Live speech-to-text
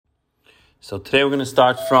So today we're going to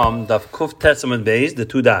start from Daf Kuf Tesamad Beis, the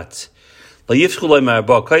two dots. We talked about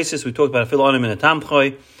Afil Onim and a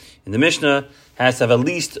Tamchoy. In the Mishnah, has to have at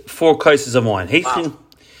least 4 kaises of wine. Wow.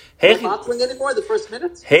 Not doing anymore the first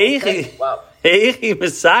minute? Wow. How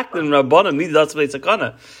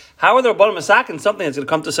are the Rabbanim masakin something that's going to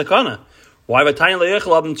come to sakana? Why?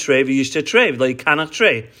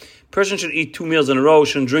 Person should eat 2 meals in a row,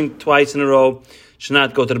 shouldn't drink twice in a row, should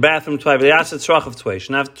not go to the bathroom twice, should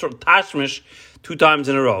not have tashmish 2 times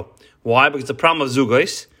in a row. Why? Because the problem of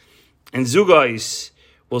zugais, and zugais,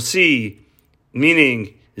 we'll see,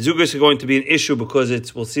 meaning zugais are going to be an issue because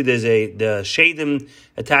we'll see there's the shadim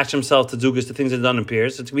attach themselves to zugais, the things that are done in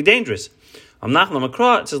pairs, so it's going to be dangerous. It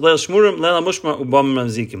says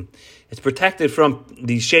it's protected from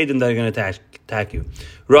the shadim that are going to attack you.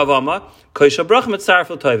 Rav Amma,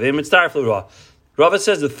 Rava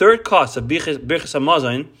says the third cost of Birchas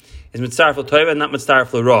Hamazon is mitzaref l'toiva and not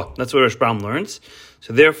mitzaref l'ra. That's what Rashbam learns.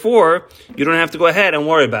 So therefore, you don't have to go ahead and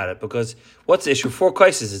worry about it, because what's the issue? 4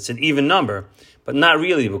 kaises, it's an even number, but not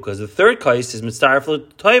really, because the third kais is mitzaref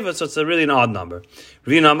l'toiva, so it's really an odd number.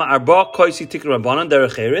 Rinama arba kaisi tikra rabbanan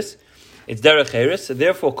derech eris. It's derech eris. So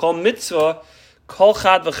therefore, kol mitzvah, kol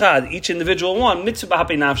chad v'chad, each individual one, mitzvah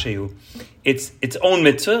b'hapei nafshehu. It's its own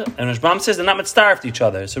mitzvah, and Rashbam says they're not mitzaref to each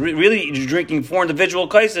other. So really, you're drinking 4 individual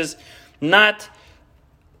kaises, not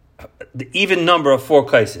the even number of 4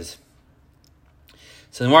 kaises.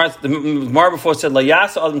 So the Gemara before said, La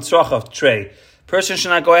yasa adam tzrochav trey. Person should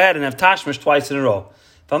not go ahead and have tashmish twice in a row.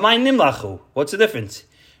 V'amay nimlachu. What's the difference?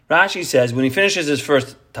 Rashi says when he finishes his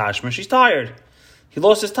first tashmish, he's tired. He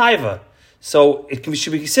lost his taiva. So it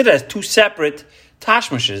should be considered as 2 separate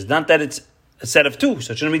tashmishes, not that it's a set of 2,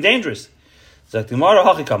 so it shouldn't be dangerous. No, if you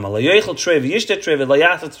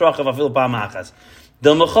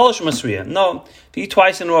eat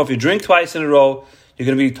twice in a row, if you drink twice in a row, you're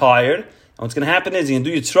going to be tired. And what's going to happen is you're going to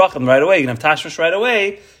do your tzrachim right away. You're going to have tashmish right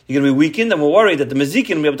away. You're going to be weakened, and we're worried that the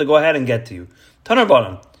mazikin will be able to go ahead and get to you. Tanar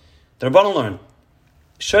Rabbanan. The Rabbanan learn.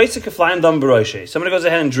 Somebody goes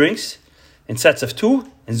ahead and drinks in sets of 2,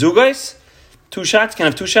 in zugais. 2 shots, can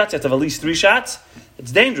have 2 shots, you have to have at least 3 shots.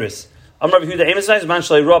 It's dangerous. That's when he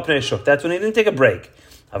didn't take a break.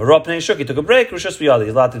 Have a raw pnei shuk, he took a break, Rishus B'yali,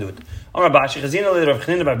 he's allowed to do it. Amar Bashi, Chazina li Rav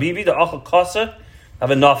Chanina bar Bibi, the Achal Kasa,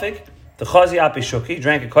 have a nafik, the Chazi Api Shuk, he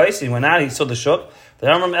drank a kais, he went out, he saw the shuk, the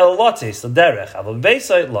Amram El Lotzis, the Derech, have a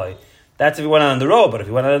Beisait Loi. That's if he went out on the road, but if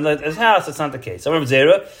he went out of his house, that's not the case. Amar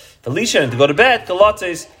Zera, the Lisha, to go to bed, the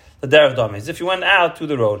Lotzis, the Derech Domis, if you went out to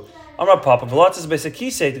the road. Amar Papa, the Lotzis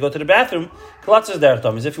Beisakise, to go to the bathroom, the Lotzis Derech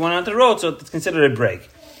Domis, if you went out to the road, so it's considered a break.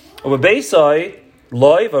 Over Beisai,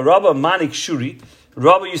 Loi, Varabba Manik Shuri,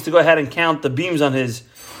 Rabbi used to go ahead and count the beams on his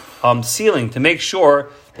ceiling to make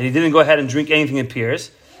sure that he didn't go ahead and drink anything in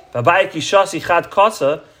pairs. Babai Kishasi Chad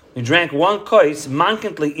Kasa, we drank 1 kois,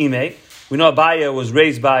 mankantly ime. We know Abaya was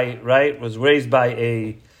raised by, right? He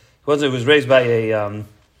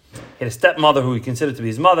had a stepmother who he considered to be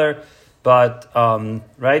his mother, but,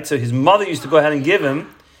 right? So his mother used to go ahead and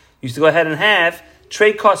have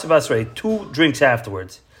Trey Kasa Basrei, 2 drinks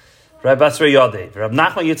afterwards. Right, Basrei Yodeh. Rab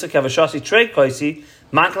Nachman Yitzchak Havashasi Trey Kaisi,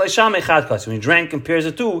 Mankale Sham Echad Kaisi. When he drank in pairs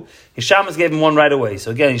of 2, his shamas gave him 1 right away. So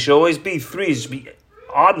again, it should always be 3, it should be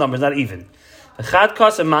odd numbers, not even. Echad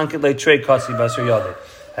Kaisi, Mankale Trey Kaisi, Basrei Yodeh.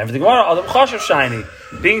 And for the Gemara, Adam Chashav shiny.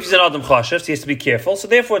 Being he's an Adam Chashav, so he has to be careful, so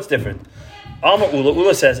therefore it's different. Alma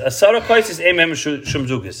Ula says, Asara Kaisi is Emem Shum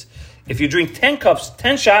Zugis. If you drink 10 cups,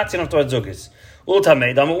 10 shots, you don't have to have Zugis. Ula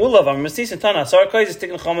Tamed, Alma Ula, I'm Mestis and Tana, Asara Kaisi is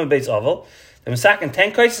taking Chom and Beis Aval. The Masakin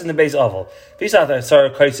 10 kaises in the base oval. How the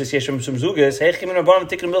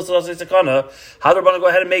Rabbanan go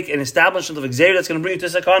ahead and make an establishment of Xavier that's going to bring you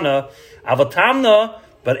to Sakana? Avatamna,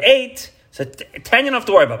 but 8. So 10 you don't have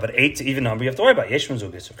to worry about, but 8 is even number you have to worry about. Yeshim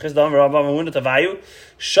Zugis.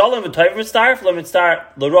 Shalom v'tayv mitzdarf,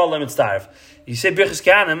 l'ra mitzdarf. You say Birchas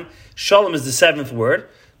Kanim, Shalom is the 7th word.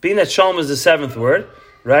 Being that Shalom is the 7th word,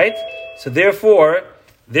 right? So therefore,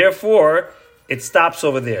 it stops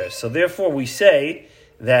over there. So therefore, we say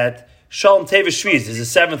that Shalom Tevish Shviz is the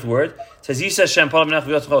 7th word. It says Yisah Shem Palam Nech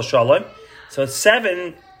V'Yotzchol Shalom. So it's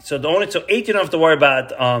 7. So 8 you don't have to worry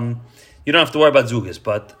about. You don't have to worry about Zugas,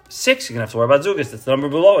 but 6 you're gonna have to worry about Zugas. That's the number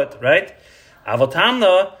below it, right?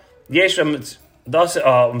 Avotamna Yeshem.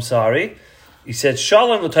 I'm sorry. He said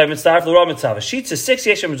Shalom L'Tayv Mitzdarf L'Ra Mitzdarf. Sheet says 6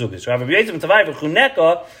 Yeshem Zugas. Rabbi Yezim Tavai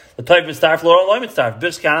V'Chuneka. The type mitzdarf l'oral loy mitzdarf.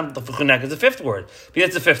 Birchas the fuchunek is the 5th word.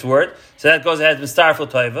 Because it's the 5th word, so that goes ahead mitzdarf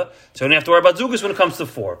l'toiva. So you don't have to worry about zugas when it comes to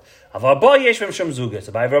 4. Avaba yesh v'm shem zugas.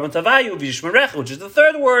 Abai v'rabban tavayu v'yishmerech, which is the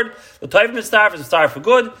 3rd word. The type mitzdarf is mitzdarf for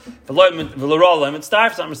good. V'loral loy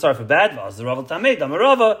mitzdarf is not mitzdarf for bad. V'az the ravel tamed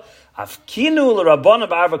amarava Afkinu l'Rabbana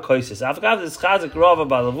b'arva koisis. Afgav this chazik rava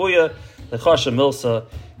b'alavuya l'chasha milsa.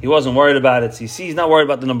 He wasn't worried about it. So you see, he's not worried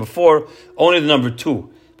about the number 4, only the number 2,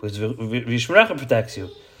 because Vishmerecha protects you.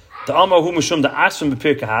 The Amar hu mishum the asrim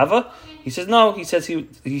b'pir kahava. He says no. He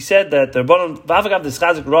said that the Rabbanon v'afagav this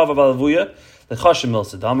chazik rava b'alavuya l'chasha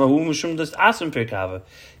milsa. The Amar hu mishum the asrim b'pir kahava.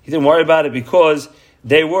 He didn't worry about it because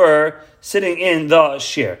they were sitting in the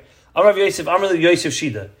shir. Amar Yosef, Amar Yosef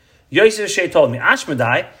Shida. Yosef Shei told me,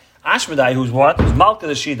 Ashmedai, who's what? Who's Malka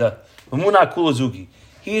the Shida, Mumuna Kulazuki.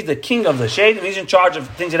 He's the king of the shade, and he's in charge of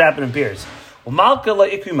things that happen in Piers. Well, Malka la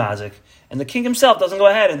Ikri Mazik, and the king himself doesn't go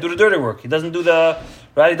ahead and do the dirty work. He doesn't do the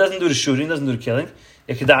He doesn't do the shooting. He doesn't do the killing.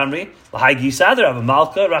 Ikadamri lahai gisader of a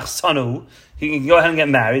Malka rachsanu. He can go ahead and get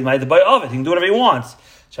married. Might the boy of it. He can do whatever he wants.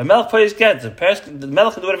 So Melech plays get the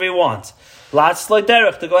Melech can do whatever he wants. Lots like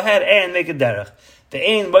derech to go ahead and make a derech. The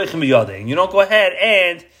ain boichem biyadeh. You don't go ahead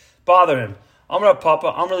and bother him. Amra Papa,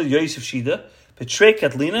 Amra Yosef Shida, betray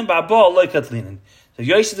Katlinen, Baba like Katlinen. So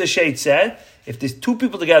Yosef the Shade said, if there's 2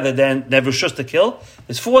 people together, then they have Rishus to kill.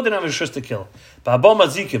 There's 4, then they have Rishus to kill. Baba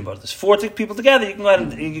Mazikim, but there's 4 people together, you can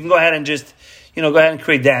go ahead and just, go ahead and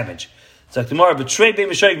create damage. It's like tomorrow, betray Bein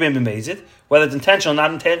Meshayik Bein B'mezid, whether it's intentional or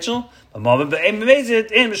not intentional, but Mama Bein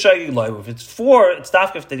B'mezid, in Meshayik Loiv. If it's 4, it's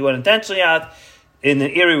tough if they went intentionally out in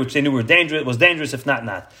an area which they knew was dangerous, if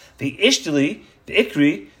not. The Ishtili, the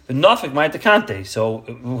Ikri, the Nafik might kante. So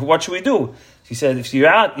what should we do? He said, if you're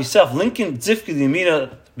out yourself, linking Zifki the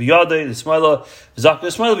Yamina, Biyade, the Smaila, Zakka, the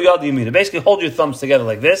Smaila, Biyade, Yamina. Basically hold your thumbs together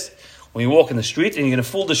like this when you walk in the street, and you're going to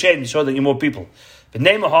fool the shade and show that you're more people. But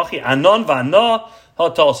name Hachi, Anon Vana,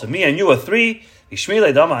 Hatalsa. Me and you are 3.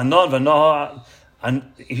 Ishmile Dama, Anon Vana. And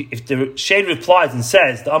if the shade replies and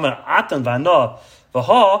says, Dama, Atan Vana,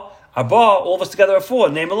 Vaha, Arba, all of us together are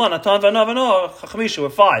 4. Name alone. Atan v'ana v'ana. Chamisha, we're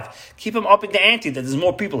 5. Keep him up in the ante that there's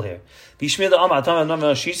more people here. Bishmil Amma, Atan v'ana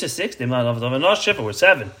v'ana. She's 6. Name alone. Atan v'ana Shifa. We're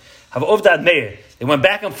 7. Have Ovdad Meir. They went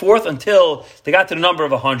back and forth until they got to the number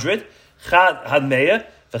of 100. Chad had Meir.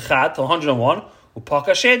 V'chad till 101.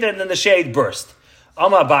 Upaka Shade, and then the shade burst.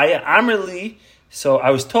 Amma Abaya. Amrli. So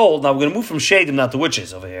I was told. Now we're going to move from Shadim now to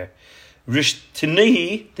witches over here.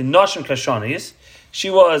 Rishtinihi, the Nashim Kashanis. She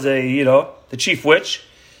was the chief witch.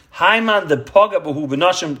 Haiman the Paga Bahu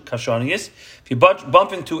Benashim Kashanis. If you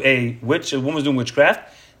bump into a witch, a woman's doing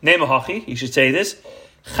witchcraft, name a hachi, you should say this.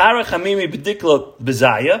 Chara Chamimi Bedikla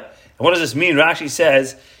Bezaya. And what does this mean? Rashi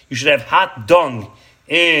says you should have hot dung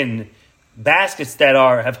in baskets that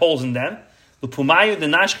have holes in them. Lupumayu the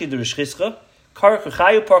Nashki the Rishchischa.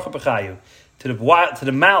 Karachayu Parcha Pachayu. To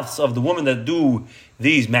the mouths of the women that do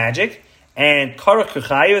these magic. And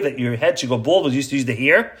Karachayu, that your head should go bald, was used to use the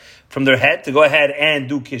hair from their head to go ahead and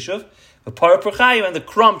do kishuv. The paraprachayu, and the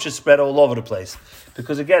crumbs should spread all over the place.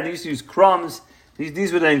 Because again, they used to use crumbs.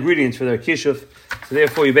 These were the ingredients for their kishuv. So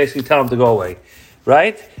therefore, you basically tell them to go away.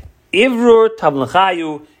 Right? Ivrur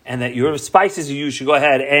tablachayu, and that your spices you use should go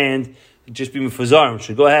ahead and just be mufazarim,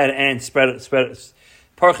 should go ahead and spread it.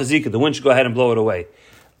 Parchazika, the wind should go ahead and blow it away.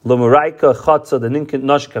 Lomaraika chatza, the ninkin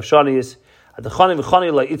nash kavshanius. So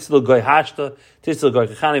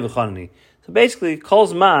basically,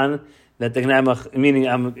 calls man that the Gnamach, meaning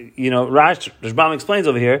Rashbam explains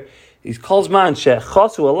over here. He calls man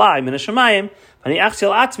shechasu alai min hashamayim v'ani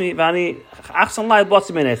achsil atzmi v'ani achsan lai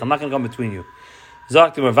b'atzi meinecha. I'm not going to come between you.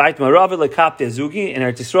 Zaktim Ravait Maravi lekapte azugi in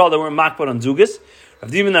Eretz Yisrael they weren't makbar on zugas.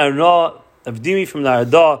 Avdimi from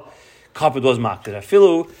Narada kapad was makbar.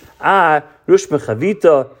 Afilu rush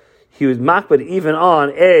mechavita he was makbar even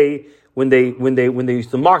on when they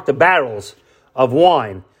used to mark the barrels of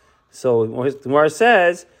wine. So the Gemara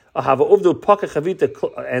says, and there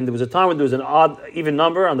was a time when there was an odd even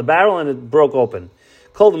number on the barrel and it broke open.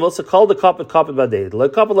 Called the Milsa, called the cup by day.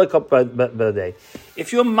 By day.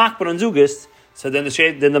 If you're makbar on zugas, so then the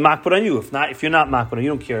makbar on you. If you're not makbar, you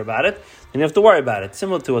don't care about it, then you have to worry about it.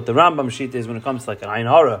 Similar to what the Rambam sheet is when it comes to like an ayin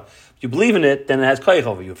hara. If you believe in it, then it has koyach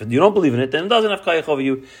over you. If you don't believe in it, then it doesn't have koyach over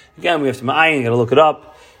you. Again, we have to ma'ayin, you got to look it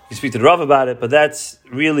up. You speak to the Rav about it, but that's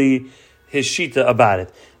really his shita about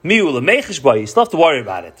it. Miu lemechish boy, you still have to worry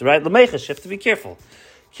about it, right? Lemechish, you have to be careful.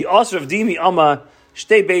 Ki also of dimi ama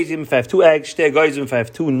shtei beitim if I have 2 eggs, shtei goyzim if I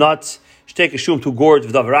have 2 nuts, shtei kashum 2 gourds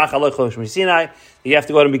v'davarach alochos Sinai. You have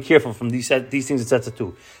to go out and be careful from these things it sets of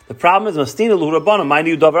 2. The problem is mastina luhurabana. My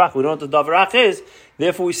new davarach. We don't know what the davarach is.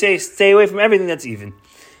 Therefore, we say stay away from everything that's even.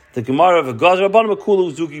 The Gemara of a Gazer Rabbanim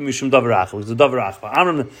Kulu Zugi Mishum Davarach. It was the Davarach.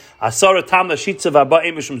 Asara Tamna Shitza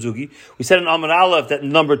V'Aba'im Mishum Zugi. We said in Amar Aleph that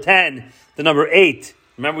number 10, the number 8.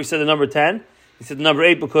 Remember we said the number 10? We said the number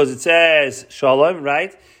 8 because it says Shalom,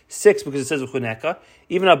 right? 6 because it says v'chuneka.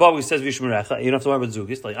 Even above it says v'shmerecha. You don't have to worry about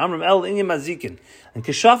zugis. Like Amram El Inyam Mazikin and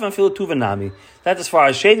Kishaf and Filutuvanami. That's as far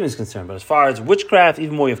as shadim is concerned. But as far as witchcraft,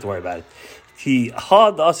 even more you have to worry about it. He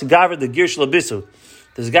had the asigaver the girsh labisu.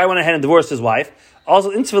 This guy went ahead and divorced his wife.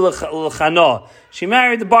 Also, she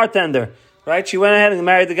married the bartender, right? She went ahead and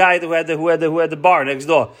married the guy who had the bar next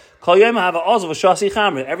door.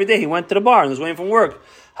 Every day he went to the bar and was waiting from work.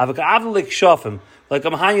 Like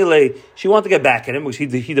she wanted to get back at him because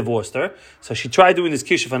he divorced her. So she tried doing this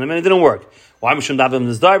kishuf on him and it didn't work. Why He was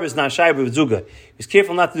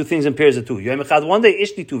careful not to do things in pairs of two. One day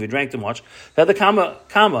Ishti Tuvi drank too much. Had the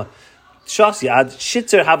kama. Shasi ad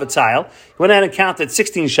shitzer havatayil. He went ahead and counted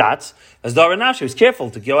 16 shots. As Daranav, she was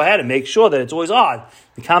careful to go ahead and make sure that it's always odd.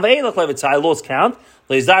 The kama elach levatayil lost count.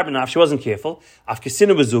 Leizarbanav, she wasn't careful.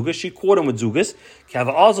 Afkesina bezugas, she caught him with zugas.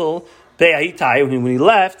 Kava azul be'ahitaya when he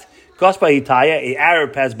left. Gospa hitaya, a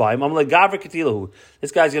Arab passed by him. I'm like gavra katilahu.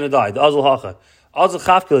 This guy's gonna die. The azul hacha. Azul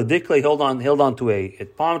chafkila dikla. He held on to a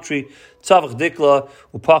palm tree. Tzavach dikla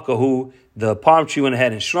upakahu. The palm tree went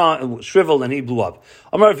ahead and shriveled and he blew up.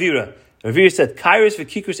 Amar Avira. Ravir said, Kairos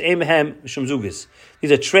v'kikus emehem mishum zugas.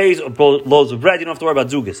 These are trays of loaves of bread. You don't have to worry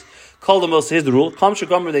about zugas. Call them also. Here's the rule. Kam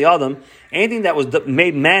shegomer de adam. Anything that was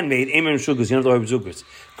made man-made, emehem shugas. You don't have to worry about zugas.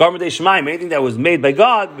 Gomer de shemaim. Anything that was made by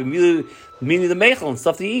God, meaning the meichel and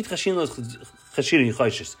stuff that you eat. Chashin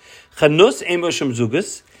yichayshis. Chanus emehem mishum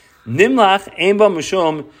zugas. Nimlach emehem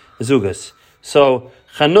mishum zugas. So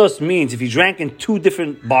chanus means if he drank in two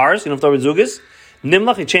different bars, you don't have to worry about zugas.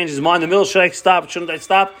 Nimlach, he changed his mind in the middle. Should I stop? Shouldn't I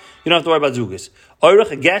stop? You don't have to worry about zugas.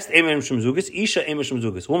 Oirach, a guest, emer mishum zugas. Isha, emer mishum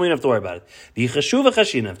zugas. Woman, you don't have to worry about it. V'yichashuva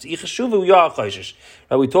chashinav. V'yichashuva uyar chayshish.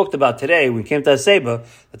 Right, we talked about today, when we came to Aseba,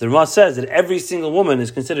 that the Ramah says that every single woman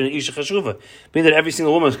is considered an Isha chashuva. Meaning that every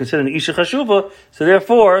single woman is considered an Isha chashuva. So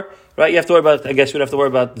therefore, right, you have to worry about, I guess you would have to worry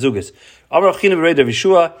about zugas. Amar China b'rei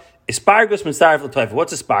Yeshua. Asparagus mitzaref l'toifa.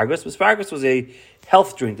 What's asparagus? Asparagus was a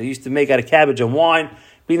health drink they used to make out of cabbage and wine.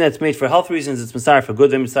 Being that it's made for health reasons, it's mitzaref for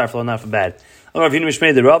good, then mitzaref for not for bad. Amar Avinu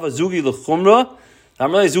Mishmei the Rava zugi l'chumra.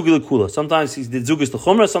 I'm really zugi l'kula. Sometimes he did zugas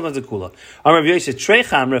l'chumra, sometimes l'kula. Amar Rav Yosef trei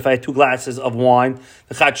chamra. If I had 2 glasses of wine,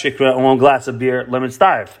 the chat shikra, and 1 glass of beer, lemon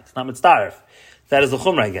mitzaref. It's not mitzaref. That is the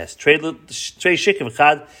chumra, I guess. Trei shikra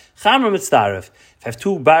v'chad chamra mitzaref. If I have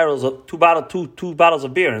 2 bottles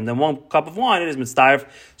of beer and then 1 cup of wine, it is mitzaref.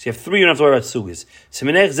 So you have 3, you don't have to worry about sugas.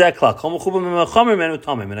 Seminech zekla kol mechubim mechamer menu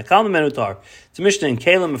tamim and akal menu tar. It's a Mishnah in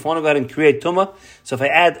Kalim. If I want to go ahead and create tumah, so if I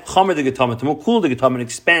add chamer to getama, tumah cool to getama, it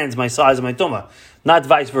expands my size of my tumah, not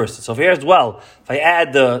vice versa. So here as well, if I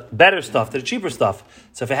add the better stuff to the cheaper stuff,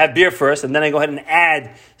 so if I have beer first and then I go ahead and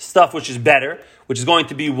add stuff which is better, which is going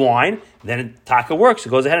to be wine, then taka works. It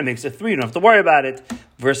goes ahead and makes it 3. You don't have to worry about it.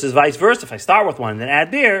 Versus vice versa, if I start with wine and then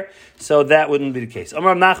add beer, so that wouldn't be the case.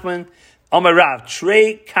 Amar Nachman, Amar Rav,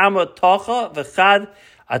 Trei kama tocha v'chad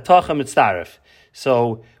atocha mitzaref.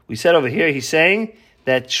 So we said over here, he's saying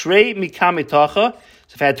that Trei mikami tocha.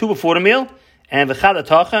 So if I had 2 before the meal and v'chad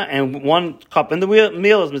atocha and 1 cup in the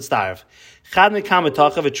meal is mitzaref. Chad mikami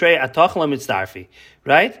tocha v'trei atocha la mitzarfi.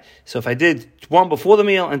 Right? So if I did 1 before the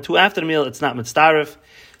meal and 2 after the meal, it's not mitzaref.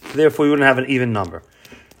 Therefore, you wouldn't have an even number.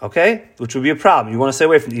 Okay? Which would be a problem. You want to stay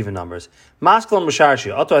away from the even numbers. Over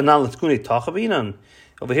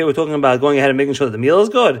here we're talking about going ahead and making sure that the meal is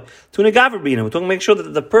good. We're talking to make sure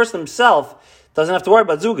that the person himself doesn't have to worry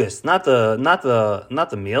about zugas, not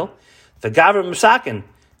the meal. The gaver misakin.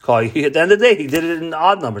 At the end of the day, he did it in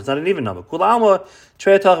odd numbers, not an even number.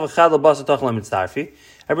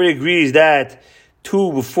 Everybody agrees that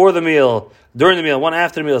 2 before the meal, during the meal, 1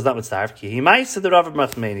 after the meal is not mitzaref. He might said the Rav bar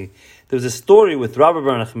Nachmani. There was a story with Rav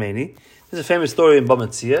bar Nachmani. This is a famous story in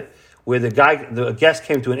Bamatzia, where the guest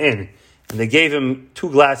came to an inn, and they gave him 2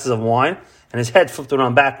 glasses of wine, and his head flipped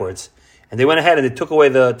around backwards. And they went ahead and they took away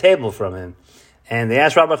the table from him. And they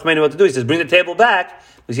asked Rav bar Nachmani what to do. He says, bring the table back,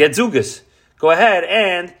 because he had zugas. Go ahead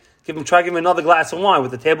and try to give him another glass of wine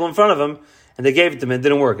with the table in front of him. And they gave it to him, and it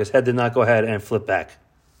didn't work. His head did not go ahead and flip back.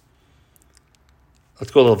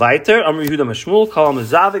 Let's go a little weiter. Amr Yehuda Mashmul, Kol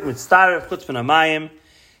Mezavik, Mitzaref, Chutz Min Hamayim.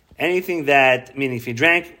 Anything that, meaning if you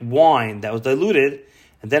drank wine that was diluted,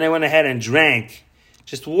 and then I went ahead and drank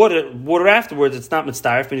just water afterwards, it's not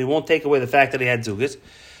mitzaref, meaning it won't take away the fact that he had zugas,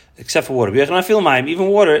 except for water. Even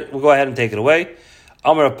water, we'll go ahead and take it away.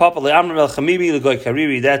 Amr Papa Amr El Chamibi L'Goy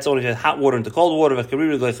Kariri. That's only hot water into cold water.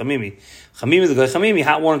 Kariri L'Goy Chamimi. Chamimi L'Goy Chamimi.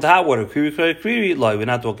 Hot water into hot water. Kariri L'Goy. We're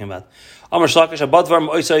not talking about. Amr Shlakish Abadvar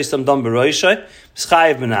Oisay Stam Dam Beroishay.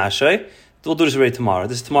 Schayev Menashay. We'll do this already tomorrow.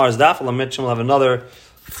 This is tomorrow's daf. I'll mention we'll have another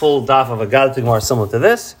full daf of a Gad Gemara similar to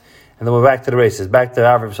this, and then we're back to the races, back to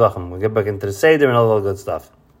Arab Shacham. We'll get back into the Seder and all that good stuff.